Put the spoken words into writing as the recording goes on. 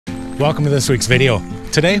Welcome to this week's video.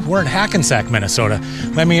 Today we're in Hackensack, Minnesota.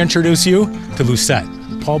 Let me introduce you to Lucette,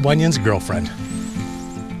 Paul Bunyan's girlfriend.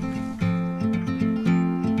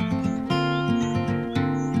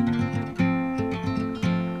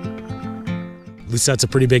 Lucette's a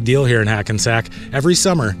pretty big deal here in Hackensack. Every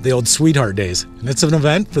summer they hold Sweetheart Days, and it's an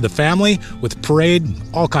event for the family with parade,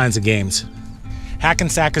 all kinds of games.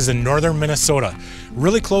 Hackensack is in northern Minnesota,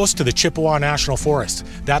 really close to the Chippewa National Forest.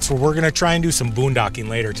 That's where we're going to try and do some boondocking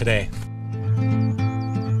later today.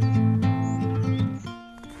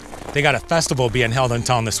 They got a festival being held in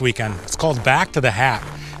town this weekend. It's called Back to the Hack.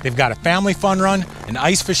 They've got a family fun run, an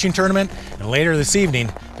ice fishing tournament, and later this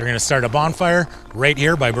evening they're going to start a bonfire right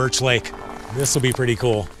here by Birch Lake. This will be pretty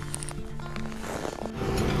cool.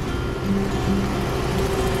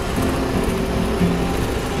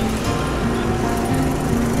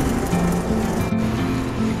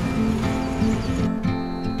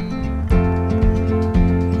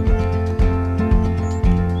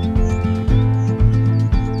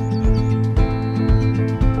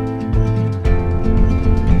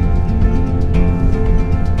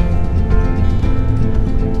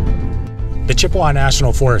 The Chippewa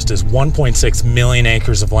National Forest is 1.6 million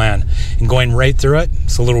acres of land, and going right through it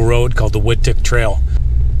is a little road called the Woodtick Trail.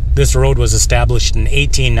 This road was established in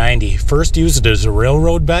 1890, first used as a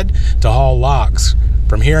railroad bed to haul logs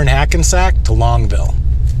from here in Hackensack to Longville.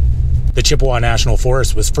 The Chippewa National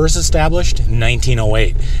Forest was first established in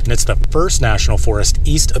 1908, and it's the first national forest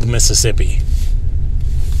east of the Mississippi.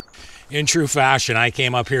 In true fashion, I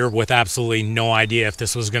came up here with absolutely no idea if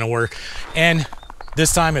this was going to work, and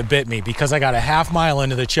this time it bit me because I got a half-mile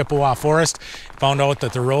into the Chippewa Forest, found out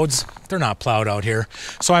that the roads, they're not plowed out here.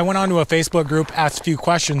 So I went onto a Facebook group, asked a few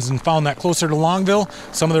questions, and found that closer to Longville,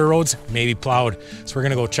 some of the roads may be plowed. So we're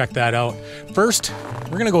gonna go check that out. First,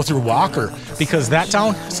 we're gonna go through Walker because that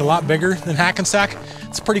town is a lot bigger than Hackensack.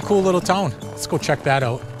 It's a pretty cool little town. Let's go check that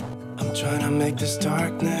out. I'm trying to make this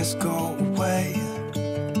darkness go away.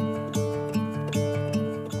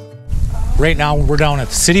 Right now, we're down at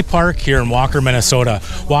the City Park here in Walker, Minnesota.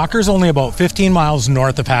 Walker's only about 15 miles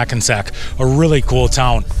north of Hackensack, a really cool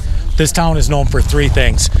town. This town is known for three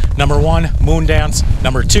things. Number one, Moon Dance.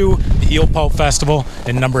 Number two, the Eelpout Festival.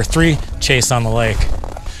 And number three, Chase on the Lake.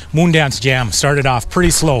 Moon Dance Jam started off pretty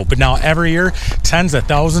slow, but now every year, tens of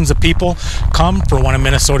thousands of people come for one of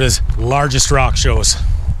Minnesota's largest rock shows.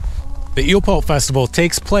 The Eelpout Festival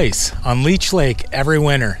takes place on Leech Lake every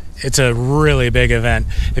winter. It's a really big event.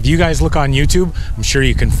 If you guys look on YouTube, I'm sure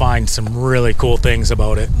you can find some really cool things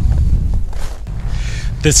about it.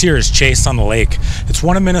 This here is Chase on the Lake. It's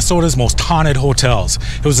one of Minnesota's most haunted hotels.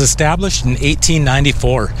 It was established in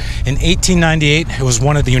 1894. In 1898, it was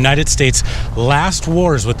one of the United States' last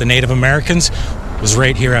wars with the Native Americans. It was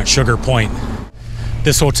right here at Sugar Point.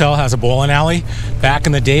 This hotel has a bowling alley. Back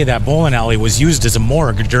in the day, that bowling alley was used as a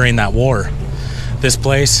morgue during that war. This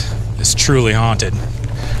place is truly haunted.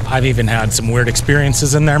 I've even had some weird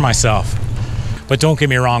experiences in there myself. But don't get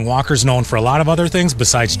me wrong, Walker's known for a lot of other things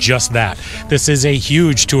besides just that. This is a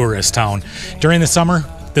huge tourist town. During the summer,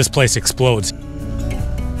 this place explodes.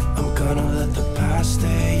 I'm gonna let the past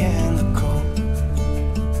stay in the cold.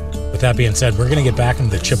 With that being said, we're gonna get back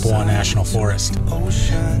into the Chippewa National Forest.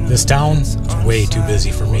 This town is way too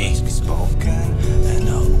busy for me.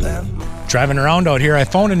 Driving around out here, I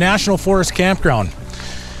found a National Forest campground.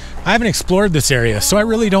 I haven't explored this area, so I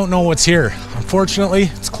really don't know what's here. Unfortunately,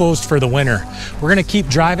 it's closed for the winter. We're gonna keep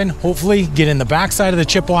driving, hopefully get in the backside of the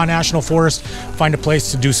Chippewa National Forest, find a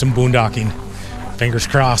place to do some boondocking. Fingers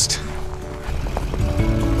crossed.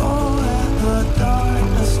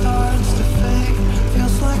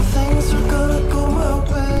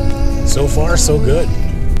 So far, so good.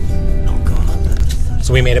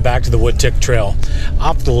 So we made it back to the Woodtick Trail.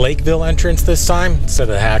 Off the Lakeville entrance this time,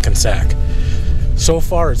 instead of Hackensack. So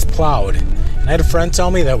far it's plowed, and I had a friend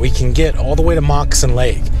tell me that we can get all the way to Moccasin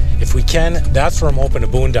Lake. If we can, that's where I'm hoping to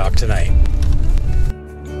boondock tonight.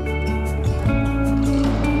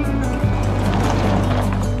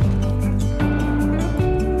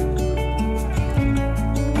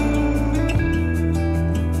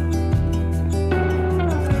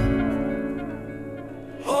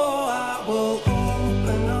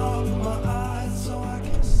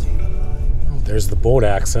 There's the boat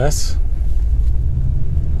access.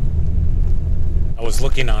 I was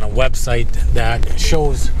looking on a website that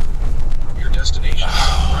shows your destination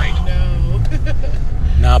right now.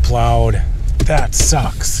 Not plowed. That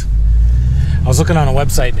sucks. I was looking on a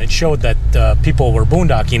website and it showed that people were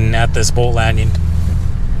boondocking at this boat landing.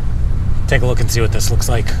 Take a look and see what this looks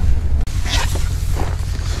like.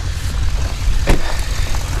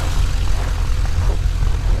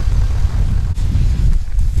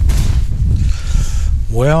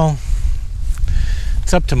 Well,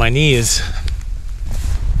 it's up to my knees.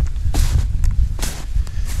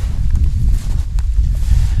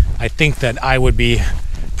 I think that I would be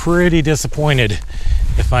pretty disappointed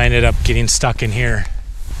if I ended up getting stuck in here.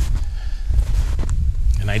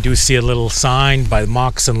 And I do see a little sign by the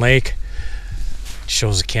Moccasin Lake. It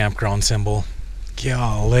shows a campground symbol.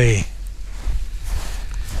 Golly.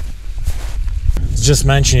 Just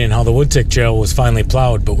mentioning how the Woodtick Trail was finally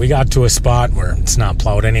plowed, but we got to a spot where it's not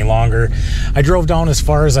plowed any longer. I drove down as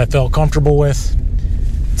far as I felt comfortable with.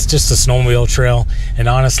 It's just a snowmobile trail, and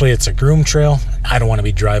honestly, it's a groom trail. I don't want to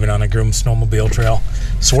be driving on a groomed snowmobile trail,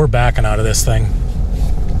 so we're backing out of this thing.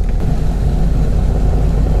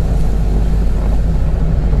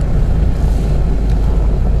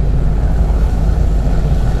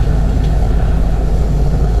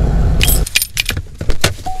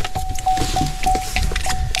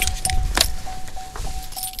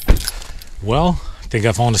 Well, I think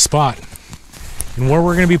I found a spot. And where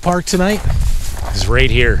we're going to be parked tonight is right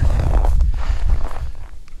here.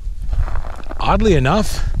 Oddly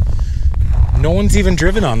enough, no one's even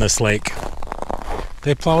driven on this lake.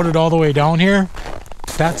 They plowed it all the way down here.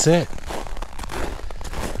 That's it.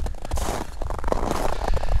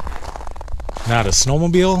 Not a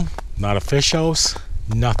snowmobile, not a fish house,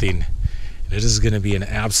 nothing. It is going to be an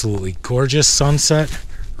absolutely gorgeous sunset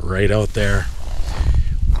right out there.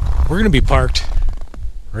 We're going to be parked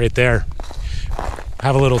right there.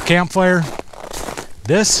 Have a little campfire.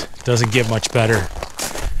 This doesn't get much better.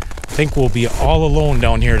 I think we'll be all alone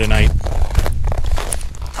down here tonight.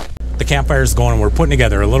 The campfire's going and we're putting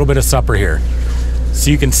together a little bit of supper here. So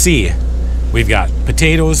you can see we've got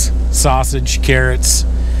potatoes, sausage, carrots.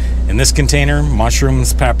 In this container,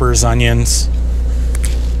 mushrooms, peppers, onions.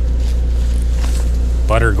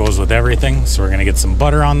 Butter goes with everything, so we're going to get some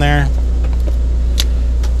butter on there.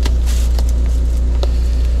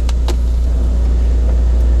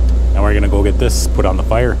 Now we're gonna go get this put on the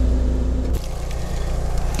fire.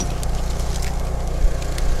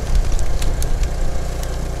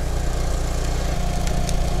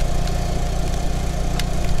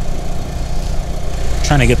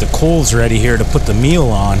 Trying to get the coals ready here to put the meal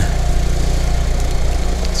on.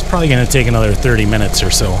 It's probably gonna take another 30 minutes or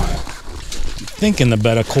so. I'm thinking the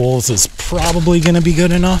bed of coals is probably gonna be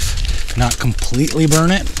good enough. Not completely burn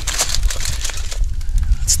it.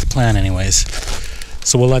 That's the plan anyways.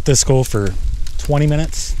 So we'll let this go for 20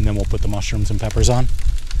 minutes and then we'll put the mushrooms and peppers on.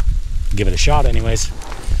 Give it a shot anyways.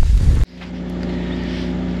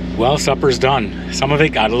 Well, supper's done. Some of it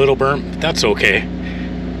got a little burnt, but that's okay.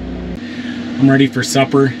 I'm ready for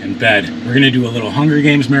supper and bed. We're gonna do a little Hunger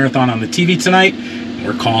Games marathon on the TV tonight. And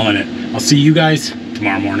we're calling it. I'll see you guys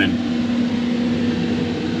tomorrow morning.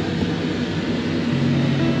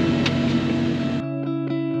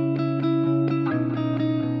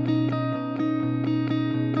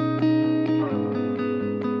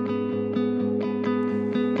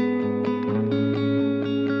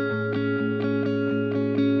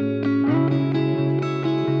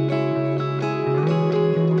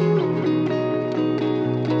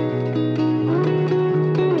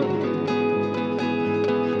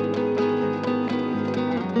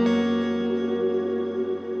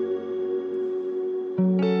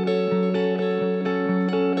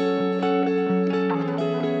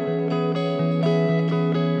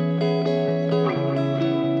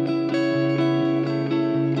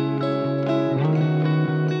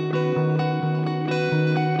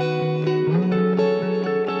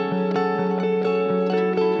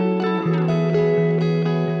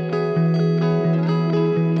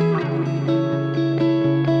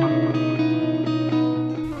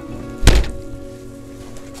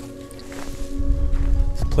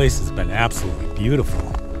 Place has been absolutely beautiful.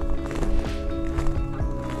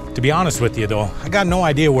 To be honest with you though, I got no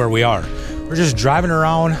idea where we are. We're just driving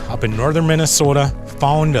around up in northern Minnesota,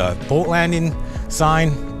 found a boat landing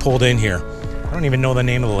sign, pulled in here. I don't even know the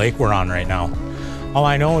name of the lake we're on right now. All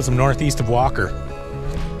I know is I'm northeast of Walker.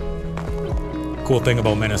 Cool thing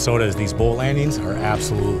about Minnesota is these boat landings are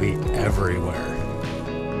absolutely everywhere.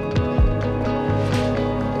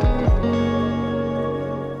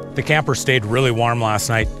 The camper stayed really warm last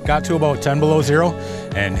night. Got to about 10 below zero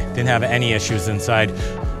and didn't have any issues inside.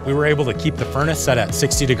 We were able to keep the furnace set at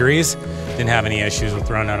 60 degrees. Didn't have any issues with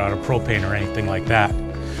running out of propane or anything like that.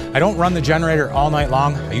 I don't run the generator all night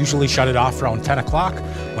long. I usually shut it off around 10 o'clock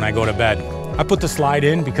when I go to bed. I put the slide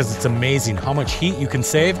in because it's amazing how much heat you can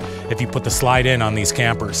save if you put the slide in on these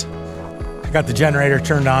campers. I got the generator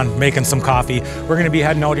turned on, making some coffee. We're gonna be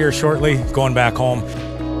heading out here shortly, going back home.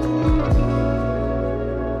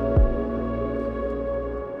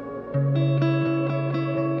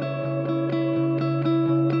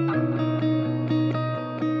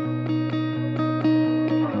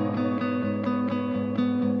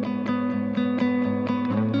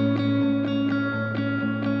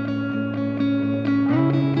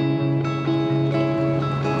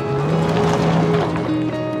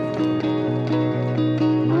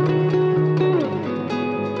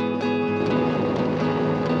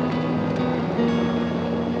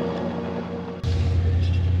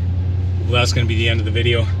 that's going to be the end of the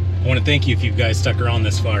video. I want to thank you if you guys stuck around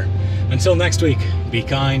this far. Until next week, be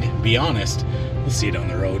kind, be honest. We'll see you down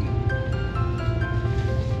the road.